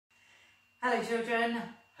Hello children,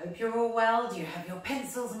 hope you're all well. Do you have your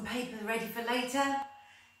pencils and paper ready for later?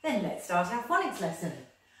 Then let's start our phonics lesson.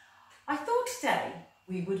 I thought today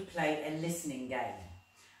we would play a listening game.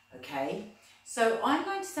 Okay, so I'm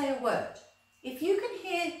going to say a word. If you can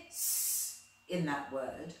hear S in that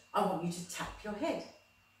word, I want you to tap your head.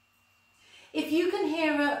 If you can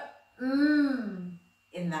hear a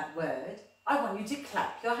in that word, I want you to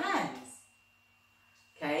clap your hands.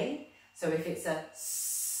 Okay, so if it's a S,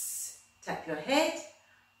 tap your head,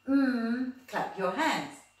 clap your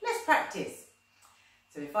hands. Let's practice.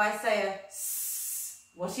 So if I say a S,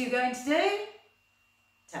 what are you going to do?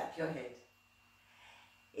 Tap your head.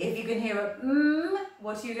 If you can hear a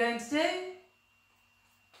what are you going to do?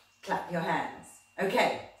 Clap your hands.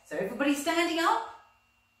 Okay, so everybody standing up?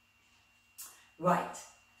 Right,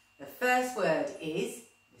 the first word is,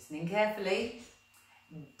 listening carefully,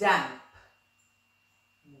 damp.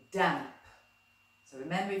 Damp. So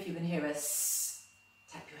remember, if you can hear a S,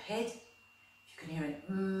 tap your head. If you can hear an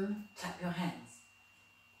clap your hands.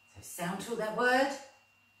 So sound talk that word.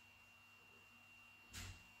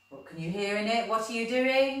 What can you hear in it? What are you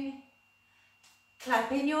doing?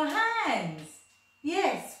 Clapping your hands.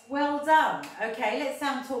 Yes, well done. Okay, let's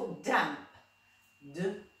sound talk damp.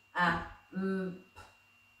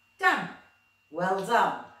 Damp. Well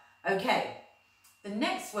done. Okay, the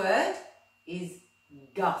next word is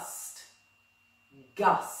gust.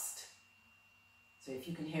 Gust. So if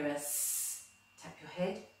you can hear a S, tap your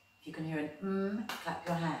head. If you can hear an clap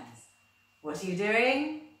your hands. What are you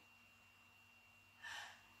doing?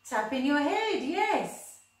 Tapping your head,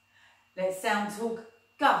 yes. Let's sound talk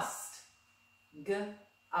gust. G-a-st.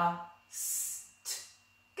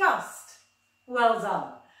 Gust. Well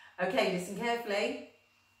done. Okay, listen carefully.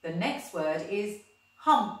 The next word is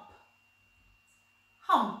hump.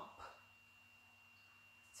 Hump.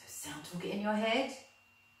 So sound talk it in your head.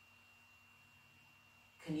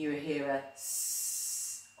 Can you hear a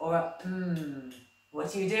S or a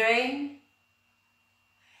What are you doing?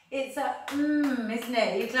 It's a isn't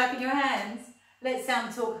it? Are you clapping your hands? Let's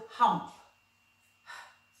sound talk hump.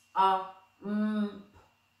 Hump.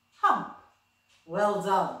 Well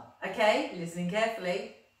done. Okay, listening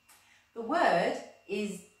carefully. The word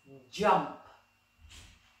is jump.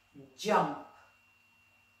 Jump.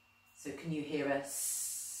 So can you hear a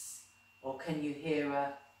S or can you hear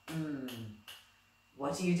a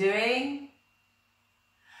What are you doing?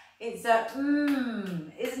 It's a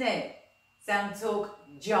isn't it? Sound talk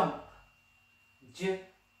jump.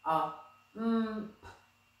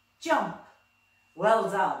 Jump. Well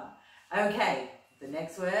done. Okay, the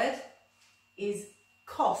next word is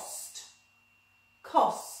cost.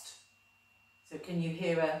 Cost. So can you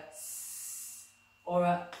hear a S or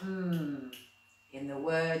a in the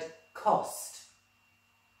word cost?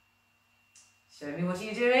 Show me, what are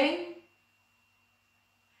you doing?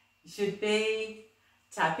 You should be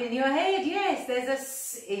tapping your head. Yes, there's a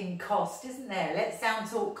S in cost, isn't there? Let's sound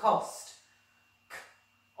talk cost. K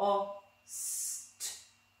or st.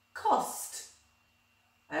 Cost.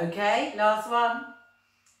 Okay, last one.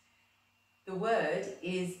 The word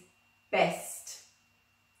is best.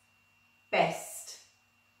 Best.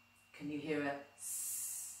 Can you hear a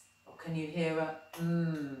S or can you hear a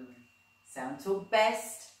Sound talk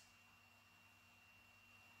best.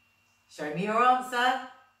 Show me your answer.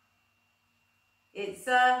 It's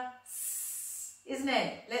a S, isn't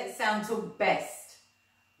it? Let's sound talk best.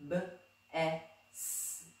 B-e-st.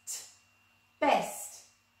 Best.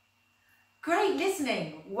 Great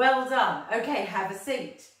listening. Well done. Okay, have a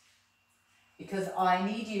seat. Because I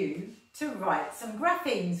need you to write some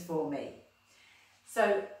graphemes for me.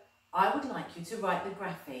 So I would like you to write the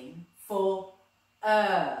grapheme for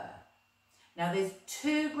Now there's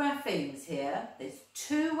two graphemes here. There's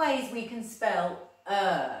two ways we can spell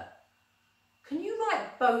Can you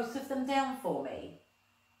write both of them down for me?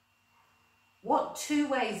 What two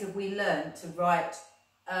ways have we learned to write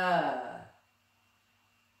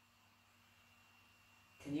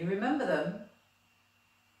Can you remember them?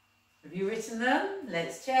 Have you written them?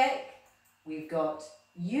 Let's check. We've got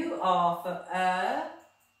UR for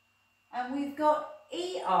and we've got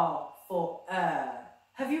ER for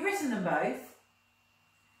Have you written them both?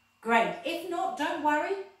 Great. If not, don't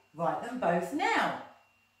worry. Write them both now.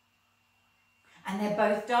 And they're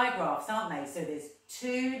both digraphs, aren't they? So there's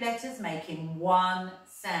two letters making one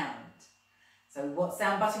sound. So what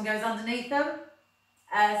sound button goes underneath them?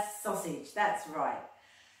 A sausage. That's right.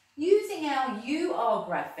 Using our UR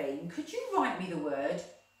grapheme, could you write me the word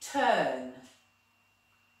turn?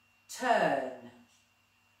 Turn.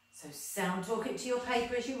 So sound talk it to your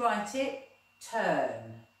paper as you write it.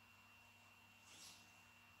 Turn.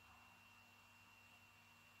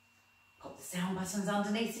 Pop sound buttons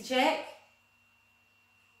underneath to check.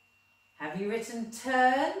 Have you written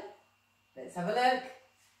turn? Let's have a look.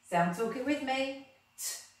 Sound talk it with me.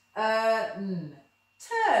 Turn.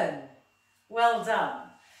 Well done.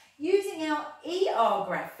 Using our ER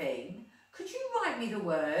grapheme, could you write me the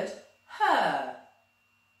word her?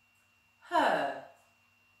 Her.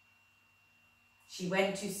 She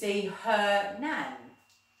went to see her nan.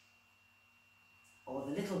 Or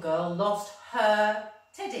the little girl lost her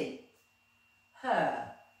teddy.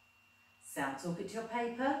 Her. Sound talk it to your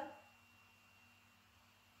paper.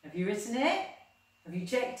 Have you written it? Have you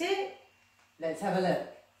checked it? Let's have a look.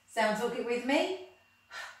 Sound talk it with me.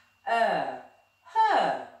 Her.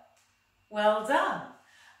 Well done.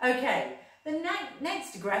 Okay, the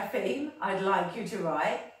next grapheme I'd like you to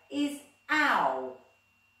write is ow.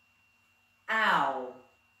 Ow.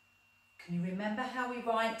 Can you remember how we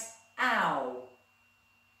write ow?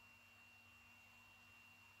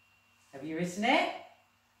 Have you written it?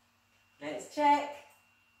 Let's check.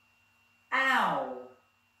 Ow.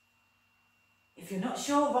 If you're not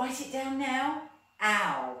sure, write it down now.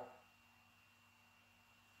 Ow.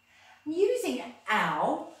 Using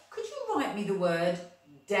ow, could you write me the word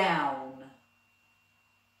down?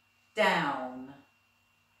 Down.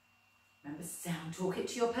 Remember, sound talk it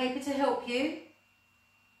to your paper to help you.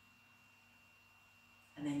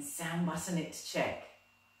 And then sound button it to check.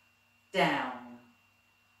 Down.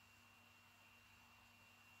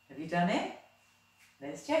 Have you done it?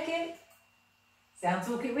 Let's check it. Sound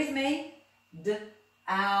talk it with me.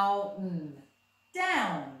 D-ow-n.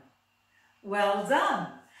 Down. Well done.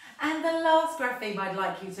 And the last grapheme I'd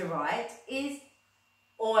like you to write is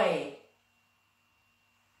oi.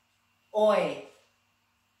 Oi.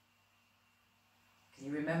 Can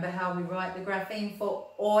you remember how we write the grapheme for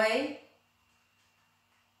oi?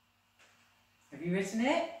 Have you written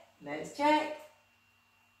it? Let's check.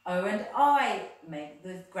 O and I make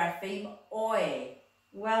the grapheme oi.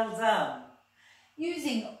 Well done.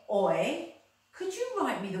 Using oi, could you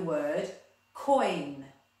write me the word coin?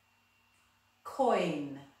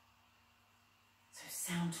 Coin. So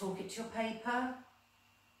sound talk it to your paper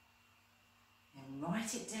and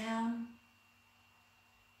write it down.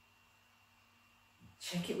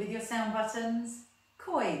 Check it with your sound buttons.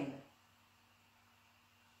 Coin.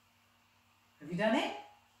 Have you done it?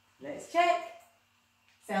 Let's check.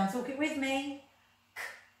 Sound talk it with me.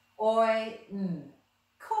 K-oi-n.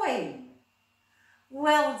 Coin.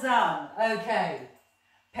 Well done. Okay.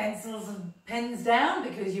 Pencils and pens down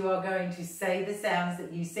because you are going to say the sounds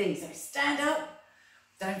that you see. So stand up.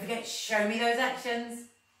 Don't forget, show me those actions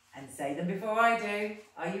and say them before I do.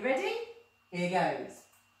 Are you ready? Here goes.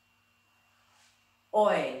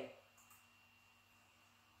 Oi.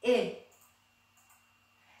 I.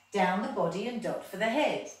 Down the body and dot for the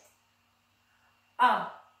head.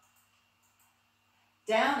 Up.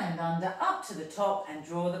 Down and under, up to the top and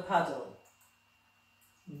draw the puddle.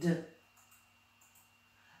 D.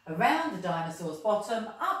 Around the dinosaur's bottom,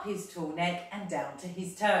 up his tall neck and down to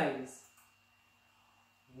his toes.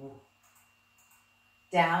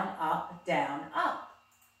 Down, up, K.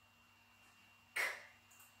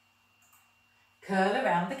 Curl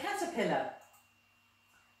around the caterpillar.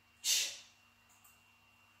 Ch.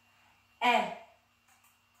 E.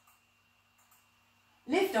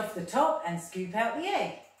 Lift off the top and scoop out the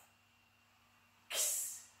egg.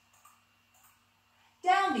 Ks.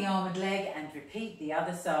 Down the armoured leg and repeat the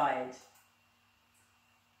other side.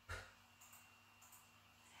 P.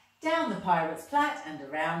 Down the pirate's plat and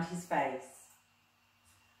around his face.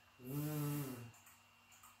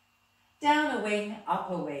 Down a wing,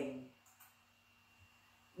 up a wing.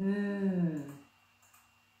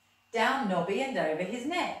 Down Nobby and over his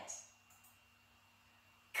net.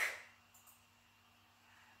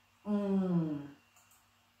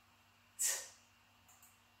 T.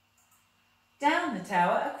 Down the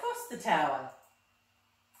tower, across the tower.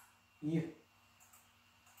 U.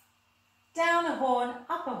 Down a horn,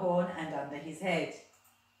 up a horn and under his head.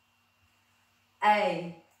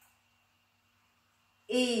 A.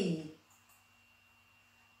 E.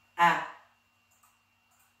 A.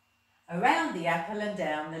 Around the apple and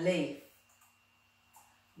down the leaf.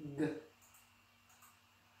 G.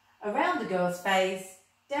 Around the girl's face,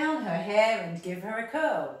 down her hair and give her a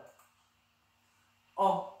curl.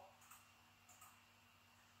 O.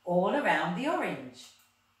 All around the orange.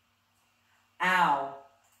 Ow.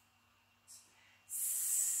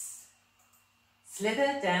 S.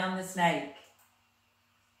 Slither down the snake.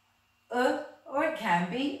 Or it can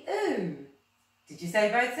be ooh. Did you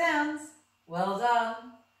say both sounds? Well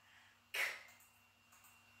done. K.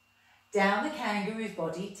 Down the kangaroo's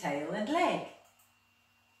body, tail and leg.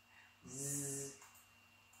 Z.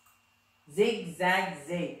 Zig, zag,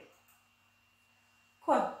 zig.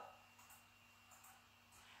 Qu.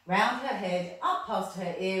 Round her head, up past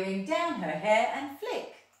her earring, down her hair and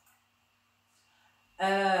flick.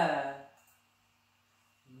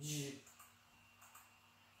 J.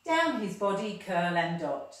 Down his body, curl and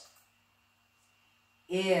dot.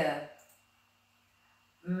 Ear.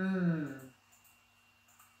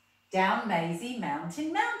 Down Maisie,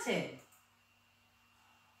 mountain, mountain.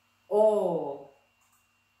 Or.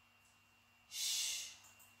 Sh.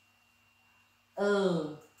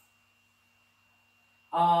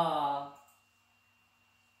 Ah.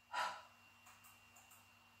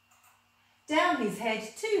 Down his head,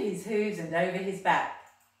 to his hooves and over his back.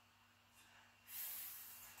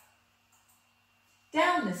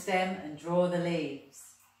 Down the stem and draw the leaves.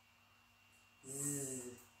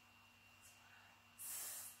 Z.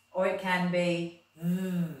 Or it can be z.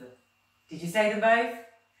 Did you say them both?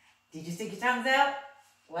 Did you stick your tongues out?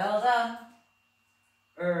 Well done.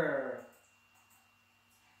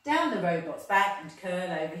 Down the robot's back and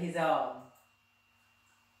curl over his arm.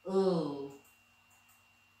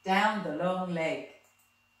 Down the long leg.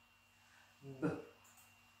 B.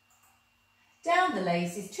 Down the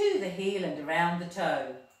laces to the heel and around the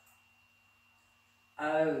toe.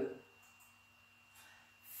 O.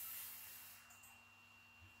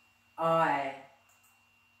 I.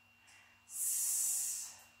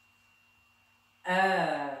 S.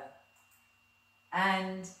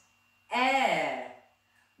 And air.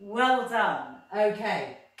 Well done.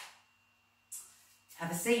 Okay.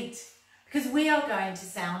 Have a seat, because we are going to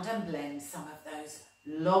sound and blend some of those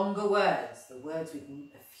longer words, the words with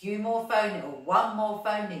a few more phoneme or one more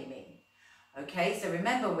phoneme in. Okay, so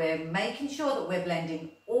remember, we're making sure that we're blending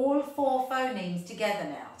all 4 phonemes together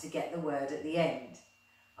now to get the word at the end.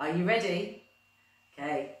 Are you ready?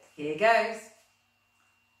 Okay, here goes.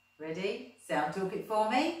 Ready? Sound talk it for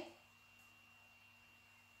me.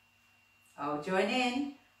 I'll join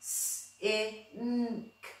in. S-I-N-K.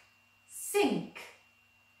 Sink.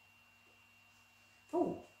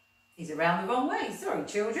 Oh, he's around the wrong way. Sorry,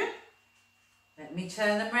 children. Let me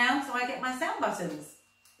turn them round so I get my sound buttons.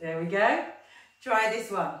 There we go. Try this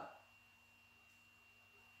one.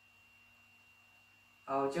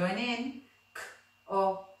 I'll join in.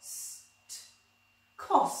 K-O-S-T.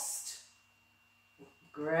 Cost.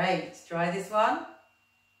 Great. Try this one.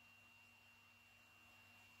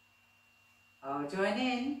 I'll join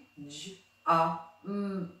in.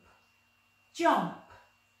 J-A-M-P. Jump.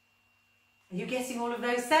 Are you getting all of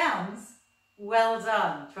those sounds? Well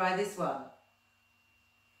done. Try this one.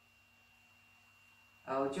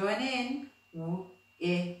 I'll join in.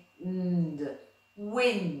 W-I-N-D.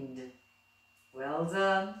 Wind. Well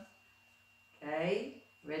done. Okay,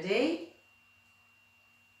 ready?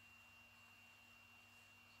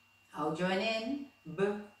 I'll join in.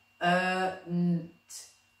 B-E-N-T.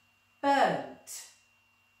 Burnt.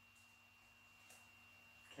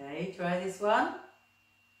 Okay, try this one.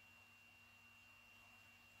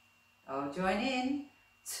 I'll join in.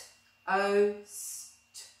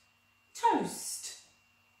 T-O-S-T. Toast.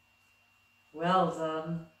 Well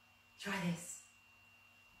done. Try this.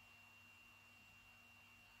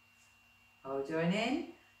 I'll join in.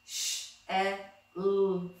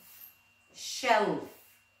 Sh-E-L-F. Shelf.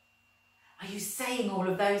 Are you saying all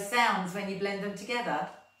of those sounds when you blend them together?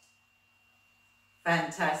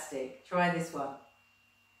 Fantastic. Try this one.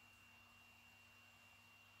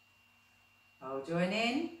 I'll join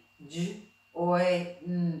in.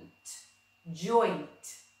 J-O-I-N-T.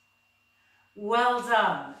 Joint. Well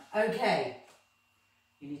done. Okay.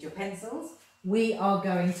 You need your pencils. We are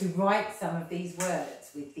going to write some of these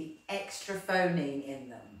words with the extra phoneme in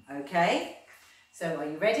them. Okay? So are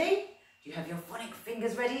you ready? Do you have your phonic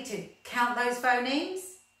fingers ready to count those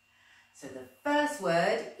phonemes? So the first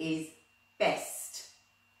word is best.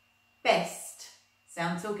 Best.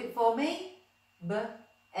 Sound talk it for me.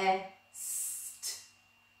 B-E-S-T.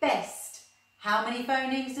 Best. How many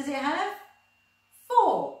phonemes does it have?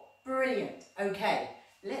 4. Brilliant. Okay,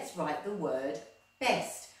 let's write the word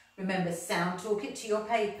best. Remember, sound talk it to your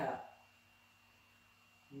paper.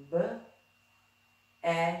 B-E-S-T.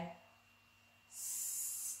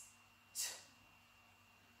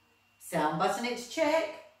 Sound button it to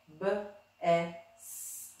check.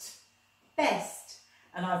 B-E-S-T. Best.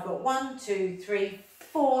 And I've got 1, 2, 3,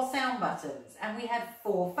 4 sound buttons. And we had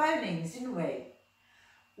 4 phonemes, didn't we?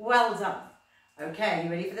 Well done. Okay, you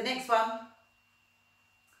ready for the next one?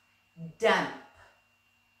 Damp.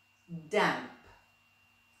 Damp.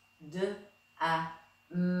 D-A-M-P.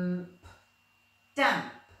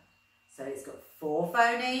 Damp. So it's got 4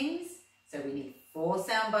 phonemes. So we need 4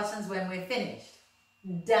 sound buttons when we're finished.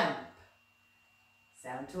 Damp.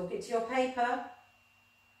 Sound talk it to your paper.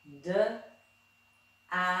 D,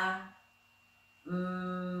 A,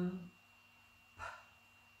 M,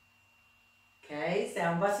 P. Okay,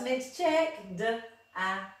 sound button it to check. D, A,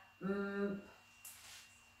 M, P.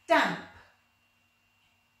 Damp.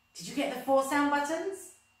 Did you get the 4 sound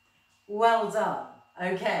buttons? Well done.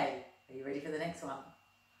 Okay, are you ready for the next one?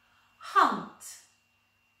 Hunt.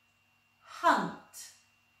 Hunt.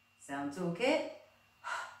 Sound toolkit.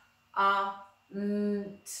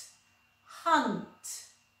 Hunt.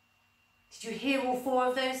 Did you hear all 4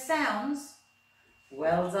 of those sounds?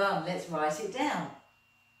 Well done. Let's write it down.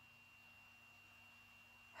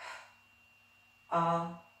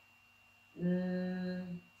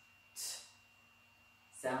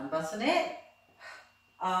 Sound button it.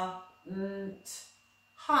 Hunt.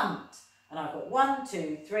 And I've got 1,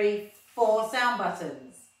 2, 3, 4 sound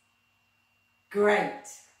buttons. Great.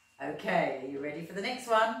 Okay, are you ready for the next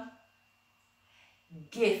one?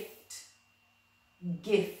 Gift.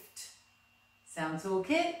 Gift. Sound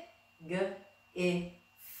toolkit. G-I-F-T.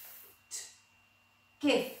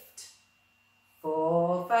 Gift.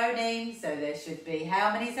 4 phonemes, so there should be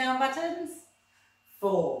how many sound buttons?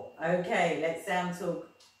 4. Okay, let's sound talk.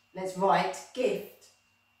 Let's write gift.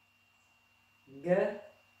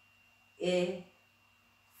 G-I-F-T.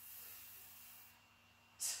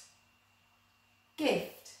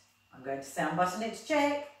 Gift. I'm going to sound button it to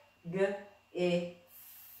check. G-I-F-T.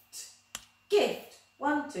 Gift.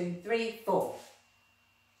 1, 2, 3, 4.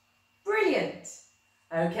 Brilliant.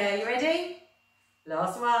 Okay, you ready?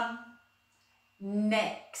 Last one.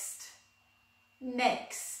 Next.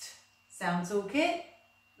 Next. Sound toolkit.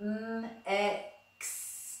 Next.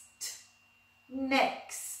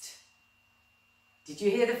 Next. Did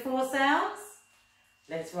you hear the 4 sounds?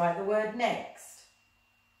 Let's write the word next.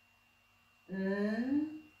 Next.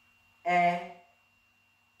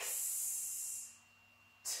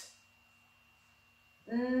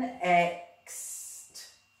 Next.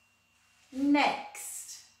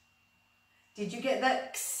 Next. Did you get the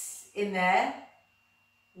x in there?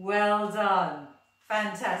 Well done.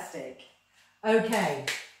 Fantastic. Okay.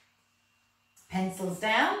 Pencils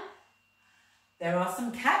down. There are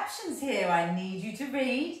some captions here I need you to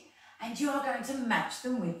read, and you are going to match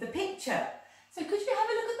them with the picture. So could you have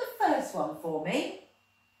a look at the first one for me?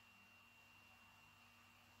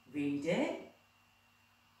 Read it.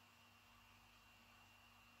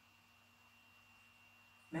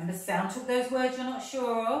 Remember, sound talk those words you're not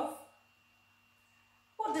sure of.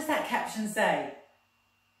 What does that caption say?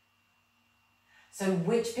 So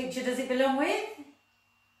which picture does it belong with?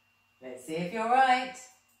 Let's see if you're right.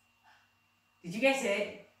 Did you get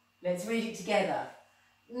it? Let's read it together.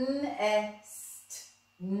 Nest.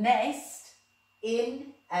 Nest.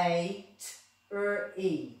 In a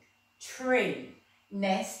tree. Tree.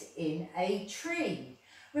 Nest in a tree.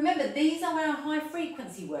 Remember, these are our high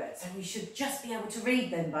frequency words, so we should just be able to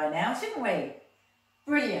read them by now, shouldn't we?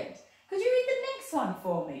 Brilliant. Could you read the next one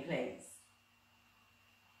for me, please?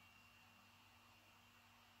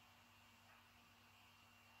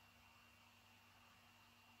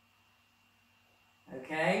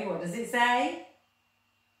 Okay, what does it say?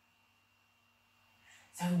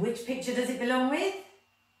 So which picture does it belong with?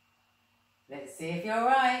 Let's see if you're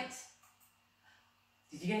right.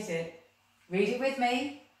 Did you get it? Read it with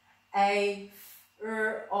me. A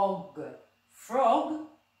frog. Frog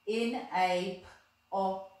in a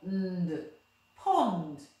pond.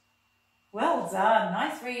 Pond. Well done.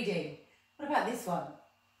 Nice reading. What about this one?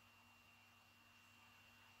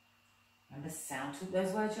 Remember, sound talk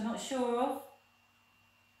those words you're not sure of.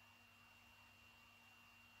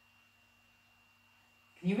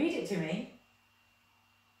 Can you read it to me?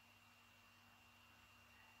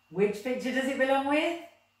 Which picture does it belong with?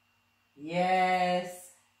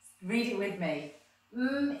 Yes. Read it with me.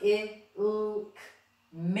 Milk.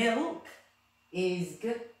 Milk is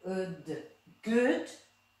good. Good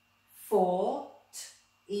for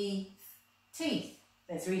teeth.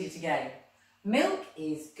 Let's read it again. Milk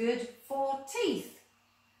is good for teeth.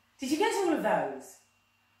 Did you get all of those?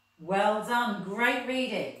 Well done. Great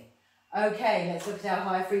reading. Okay, let's look at our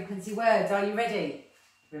high frequency words. Are you ready?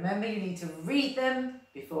 Remember, you need to read them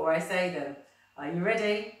before I say them. Are you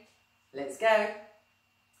ready? Let's go.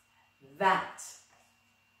 That.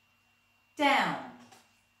 Down.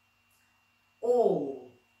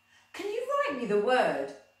 All. Can you write me the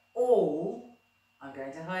word all? I'm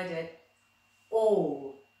going to hide it.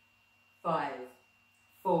 All. 5,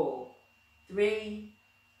 4, 3,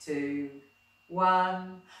 2,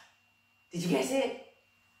 1. Did you get it?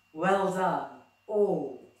 Well done.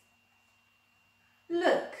 All.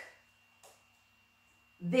 Look.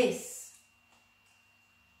 This.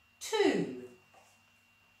 2.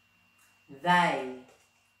 they,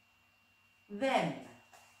 them.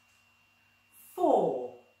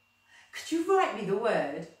 4. Could you write me the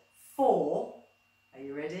word 4? Are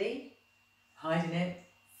you ready? Hiding it.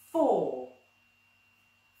 4.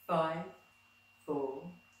 5, 4,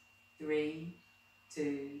 3,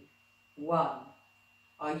 2, 1.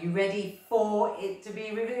 Are you ready for it to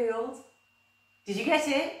be revealed? Did you get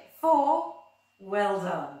it? 4. Well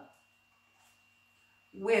done.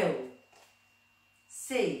 Will,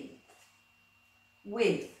 see,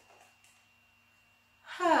 with,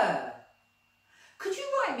 her. Could you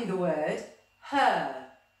write me the word her?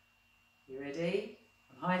 You ready?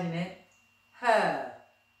 I'm hiding it. Her.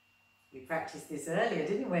 We practiced this earlier,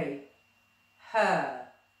 didn't we? Her.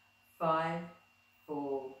 5,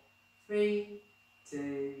 4, 3,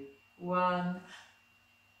 2, 1.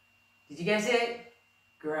 Did you get it?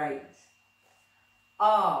 Great.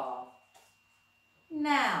 Are.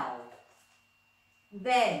 Now.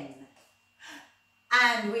 Then.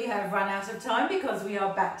 And we have run out of time because we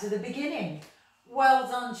are back to the beginning. Well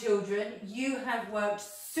done, children. You have worked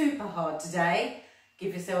super hard today.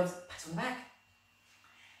 Give yourselves a pat on the back.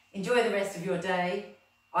 Enjoy the rest of your day.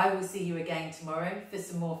 I will see you again tomorrow for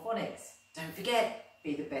some more phonics. Don't forget,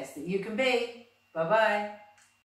 be the best that you can be. Bye-bye.